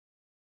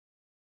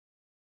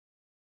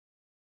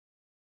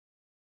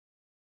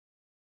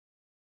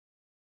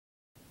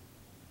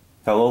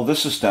Hello,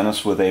 this is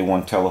Dennis with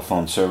A1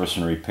 Telephone Service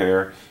and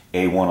Repair,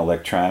 A1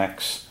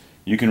 Electronics.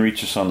 You can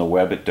reach us on the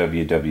web at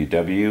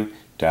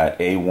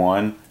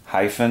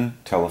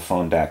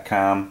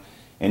www.a1-telephone.com,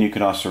 and you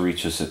can also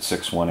reach us at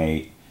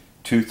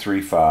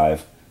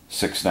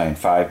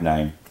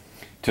 618-235-6959.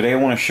 Today I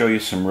want to show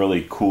you some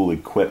really cool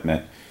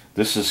equipment.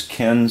 This is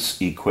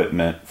Ken's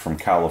equipment from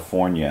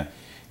California,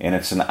 and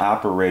it's an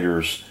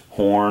operator's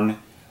horn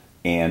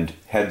and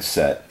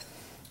headset.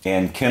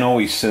 And Ken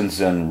always sends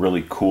in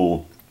really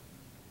cool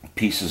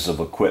pieces of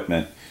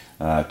equipment,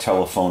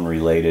 telephone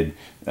related,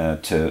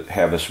 to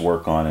have us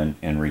work on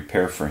and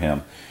repair for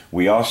him.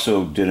 We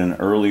also did an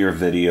earlier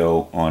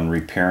video on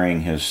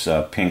repairing his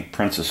pink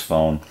Princess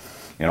phone,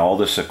 and all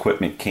this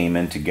equipment came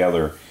in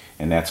together,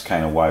 and that's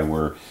kind of why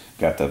we're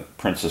got the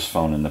Princess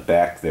phone in the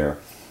back there.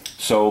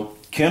 So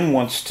Ken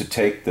wants to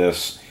take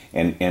this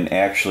and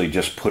actually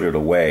just put it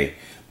away,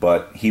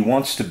 but he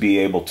wants to be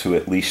able to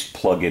at least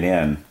plug it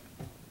in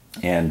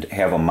and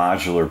have a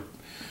modular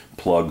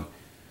plug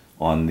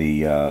on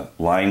the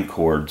line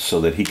cord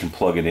so that he can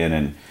plug it in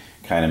and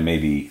kind of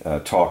maybe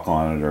talk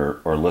on it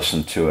or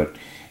listen to it,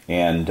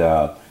 and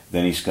then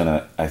he's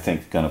gonna, I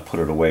think, gonna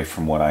put it away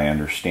from what I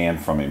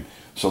understand from him.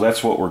 So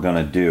that's what we're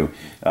gonna do.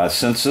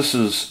 Since this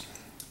is,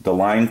 the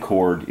line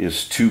cord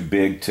is too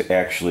big to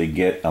actually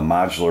get a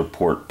modular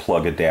port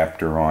plug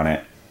adapter on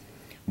it,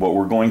 what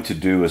we're going to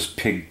do is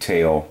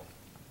pigtail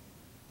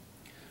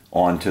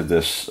onto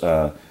this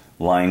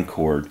line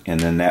cord,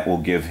 and then that will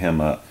give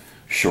him a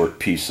short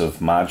piece of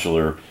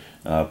modular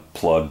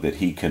plug that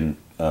he can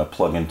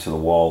plug into the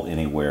wall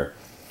anywhere.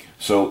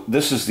 So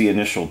this is the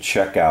initial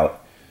checkout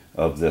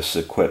of this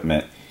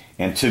equipment,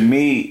 and to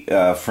me,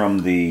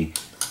 from the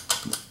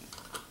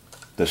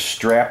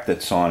strap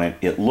that's on it,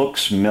 it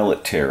looks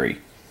military,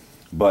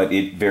 but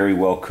it very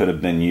well could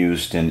have been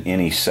used in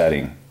any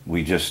setting.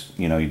 We just,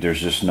 you know,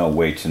 there's just no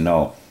way to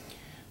know.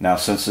 Now,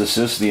 since this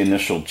is the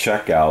initial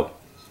checkout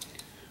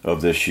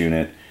of this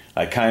unit,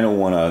 I kind of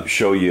want to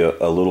show you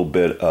a little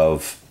bit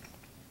of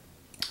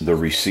the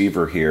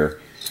receiver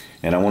here,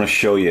 and I want to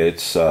show you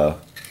it's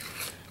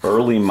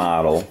early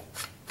model,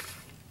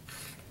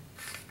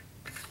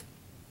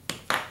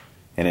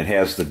 and it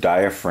has the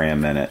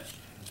diaphragm in it.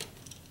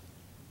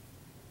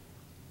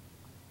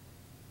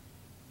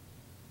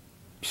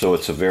 So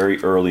it's a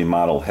very early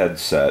model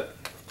headset.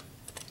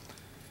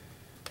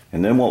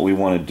 And then what we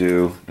want to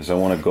do is I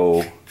want to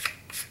go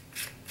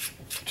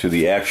to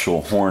the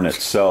actual horn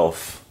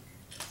itself,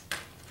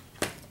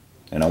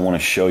 and I want to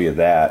show you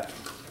that.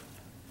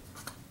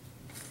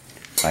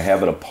 I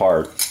have it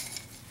apart,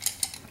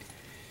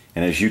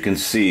 and as you can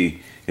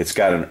see, it's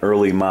got an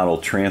early model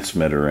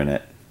transmitter in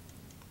it.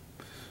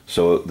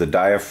 So the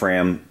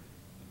diaphragm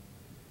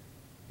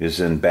is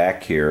in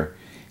back here,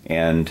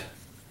 and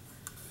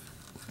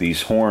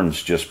these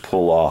horns just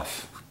pull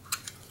off.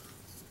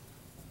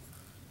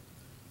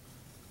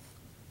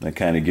 That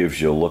kind of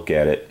gives you a look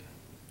at it.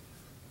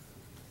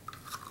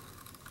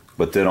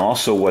 But then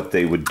also what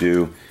they would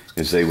do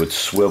is they would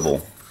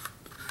swivel.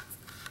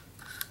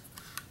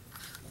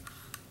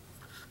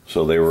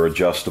 So they were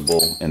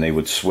adjustable and they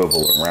would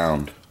swivel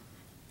around.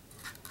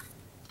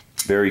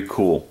 Very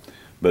cool,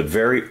 but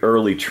very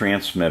early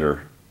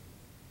transmitter.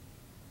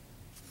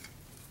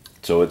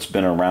 So it's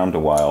been around a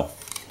while.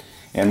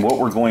 And what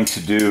we're going to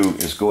do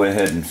is go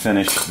ahead and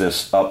finish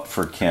this up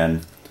for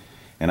Ken.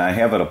 And I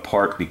have it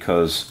apart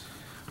because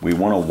we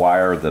want to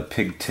wire the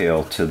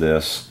pigtail to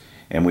this,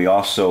 and we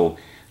also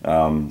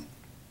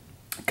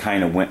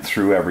kind of went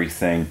through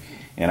everything,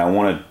 and I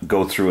want to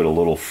go through it a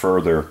little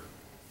further,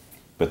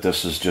 but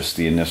this is just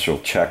the initial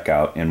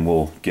checkout, and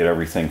we'll get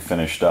everything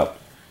finished up.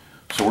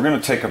 So we're going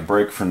to take a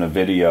break from the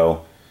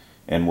video,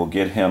 and we'll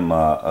get him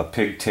a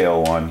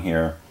pigtail on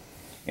here,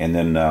 and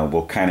then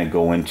we'll kind of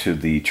go into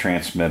the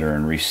transmitter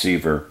and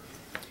receiver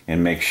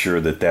and make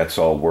sure that that's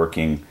all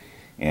working,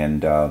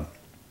 and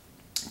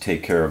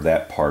take care of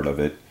that part of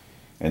it,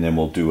 and then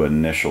we'll do an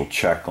initial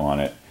check on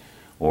it,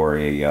 or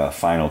a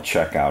final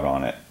checkout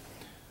on it.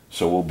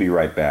 So we'll be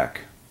right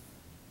back.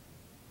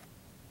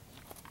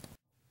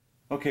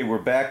 Okay, we're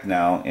back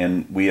now,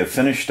 and we have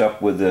finished up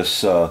with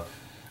this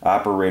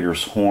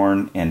operator's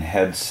horn and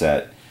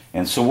headset.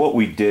 And so what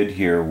we did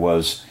here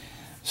was,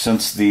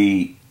 since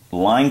the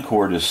line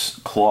cord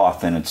is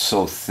cloth and it's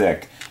so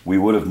thick, we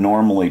would have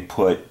normally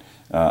put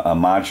a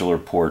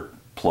modular port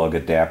plug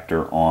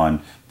adapter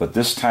on, but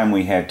this time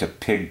we had to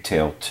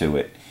pigtail to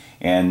it,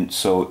 and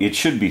so it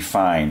should be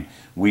fine.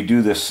 We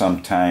do this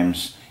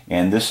sometimes,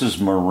 and this is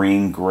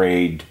marine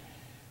grade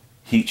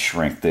heat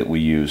shrink that we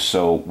use,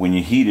 so when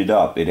you heat it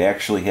up, it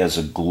actually has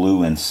a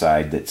glue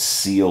inside that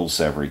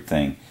seals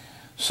everything.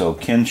 So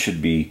Ken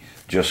should be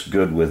just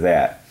good with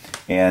that.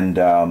 And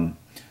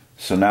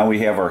so now we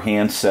have our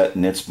handset,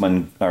 and it's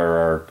been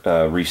our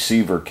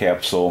receiver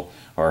capsule,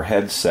 our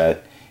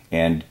headset,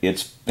 and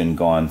it's been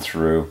gone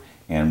through,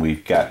 and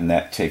we've gotten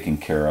that taken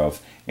care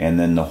of. And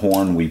then the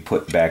horn we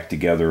put back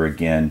together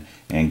again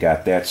and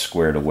got that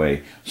squared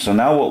away. So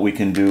now what we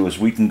can do is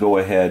we can go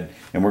ahead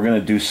and we're going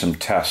to do some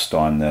tests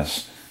on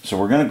this. So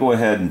we're going to go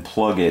ahead and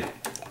plug it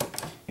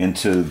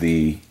into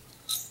the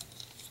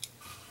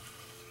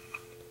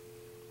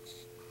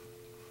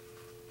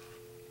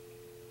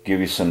give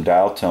you some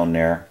dial tone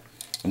there.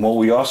 And what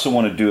we also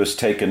want to do is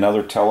take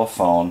another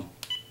telephone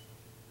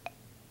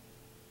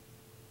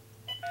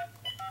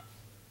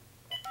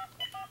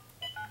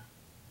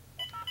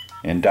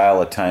and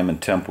dial a time and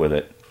temp with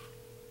it.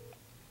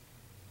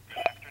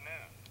 Good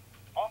afternoon.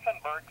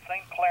 Offenburg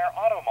St. Clair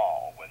Auto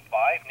Mall with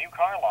 5 new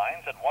car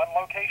lines at one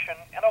location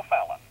in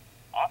O'Fallon.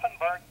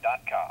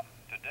 Offenburg.com.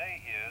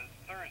 Today is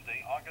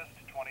Thursday, August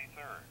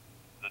 23rd.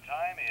 The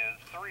time is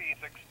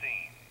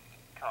 3:16.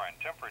 Current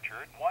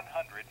temperature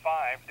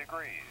 105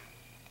 degrees.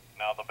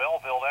 Now the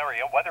Belleville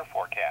area weather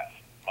forecast.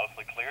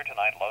 Mostly clear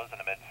tonight, lows in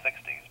the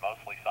mid-60s.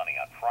 Mostly sunny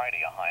on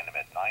Friday, a high in the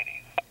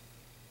mid-90s.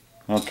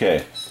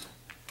 Okay.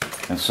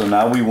 And so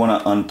now we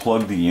want to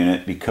unplug the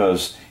unit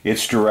because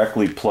it's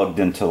directly plugged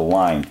into the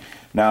line.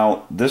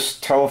 Now this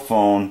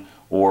telephone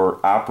or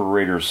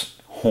operator's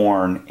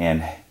horn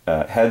and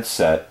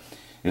headset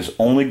is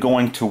only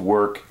going to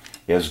work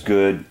as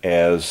good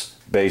as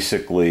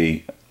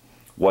basically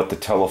what the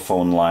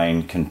telephone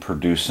line can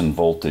produce in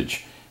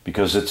voltage,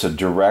 because it's a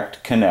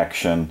direct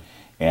connection,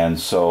 and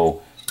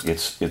so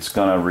it's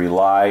going to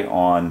rely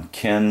on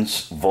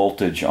Ken's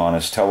voltage on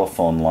his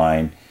telephone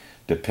line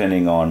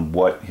depending on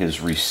what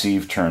his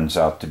receive turns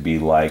out to be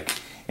like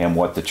and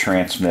what the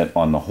transmit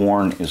on the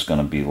horn is going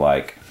to be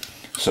like.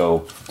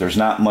 So there's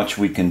not much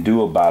we can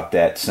do about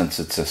that since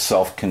it's a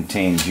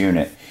self-contained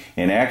unit.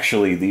 And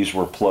actually these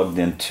were plugged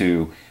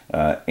into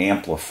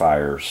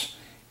amplifiers,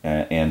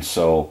 and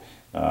so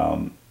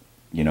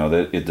you know,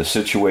 the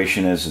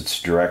situation is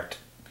it's direct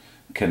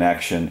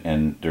connection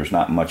and there's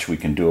not much we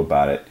can do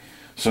about it.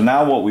 So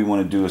now what we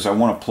want to do is I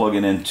want to plug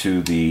it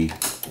into the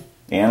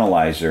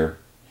analyzer,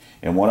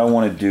 and what I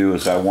want to do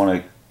is I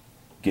want to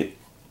get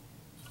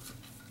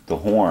the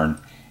horn,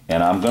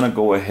 and I'm going to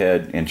go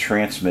ahead and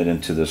transmit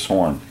into this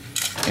horn.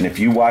 And if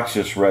you watch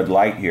this red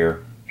light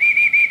here,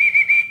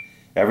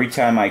 every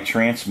time I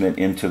transmit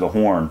into the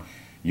horn,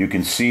 you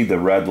can see the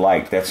red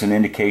light. That's an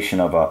indication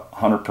of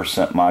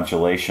 100%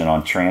 modulation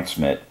on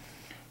transmit.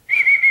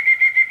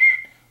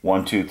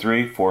 1, 2,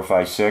 3, 4,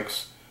 5,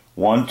 6.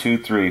 1, 2,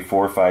 3,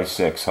 4, 5,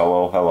 6.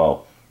 Hello,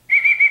 hello.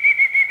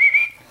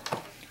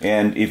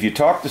 And if you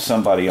talk to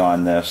somebody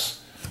on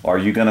this, are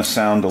you going to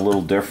sound a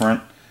little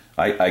different?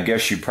 I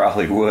guess you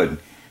probably would.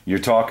 You're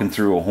talking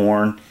through a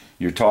horn,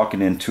 you're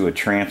talking into a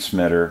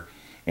transmitter,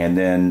 and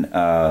then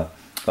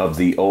of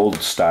the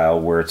old style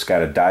where it's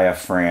got a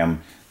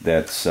diaphragm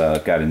that's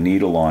got a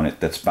needle on it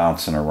that's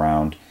bouncing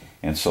around,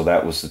 and so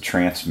that was the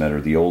transmitter,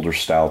 the older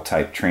style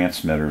type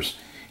transmitters.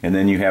 And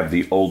then you have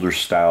the older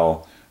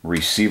style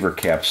receiver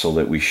capsule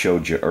that we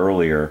showed you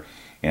earlier,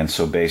 and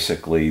so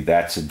basically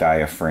that's a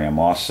diaphragm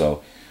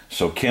also.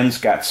 So Ken's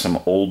got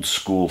some old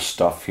school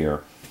stuff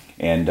here,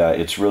 and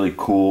it's really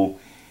cool,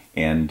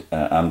 and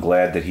I'm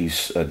glad that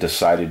he's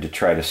decided to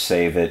try to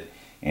save it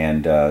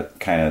and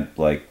kind of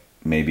like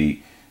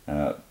maybe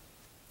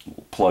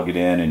plug it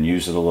in and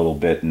use it a little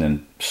bit and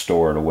then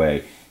store it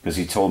away, because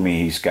he told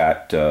me he's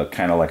got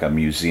kind of like a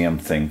museum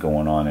thing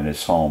going on in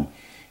his home,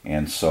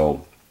 and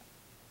so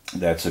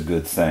that's a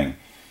good thing,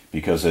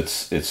 because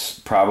it's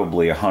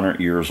probably 100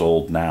 years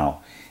old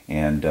now,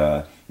 and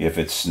if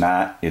it's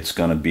not, it's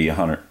going to be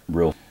 100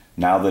 real.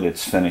 Now that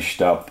it's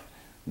finished up,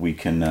 we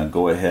can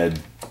go ahead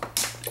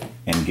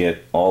and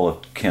get all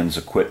of Ken's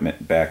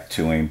equipment back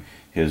to him,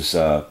 his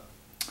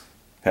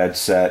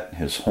headset,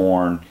 his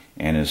horn,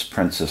 and his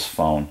Princess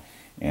phone,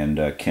 and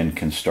Ken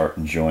can start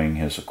enjoying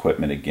his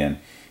equipment again.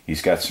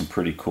 He's got some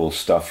pretty cool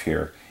stuff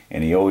here,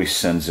 and he always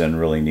sends in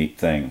really neat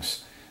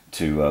things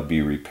to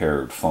be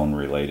repaired, phone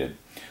related.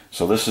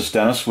 So this is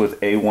Dennis with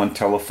A1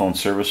 Telephone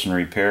Service and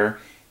Repair,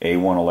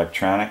 A1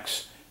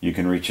 Electronics. You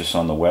can reach us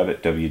on the web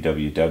at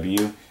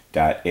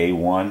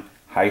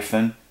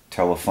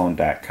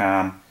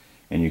www.a1-telephone.com,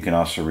 and you can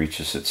also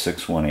reach us at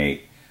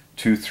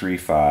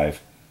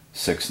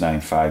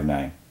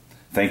 618-235-6959.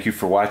 Thank you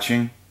for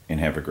watching, and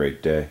have a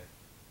great day.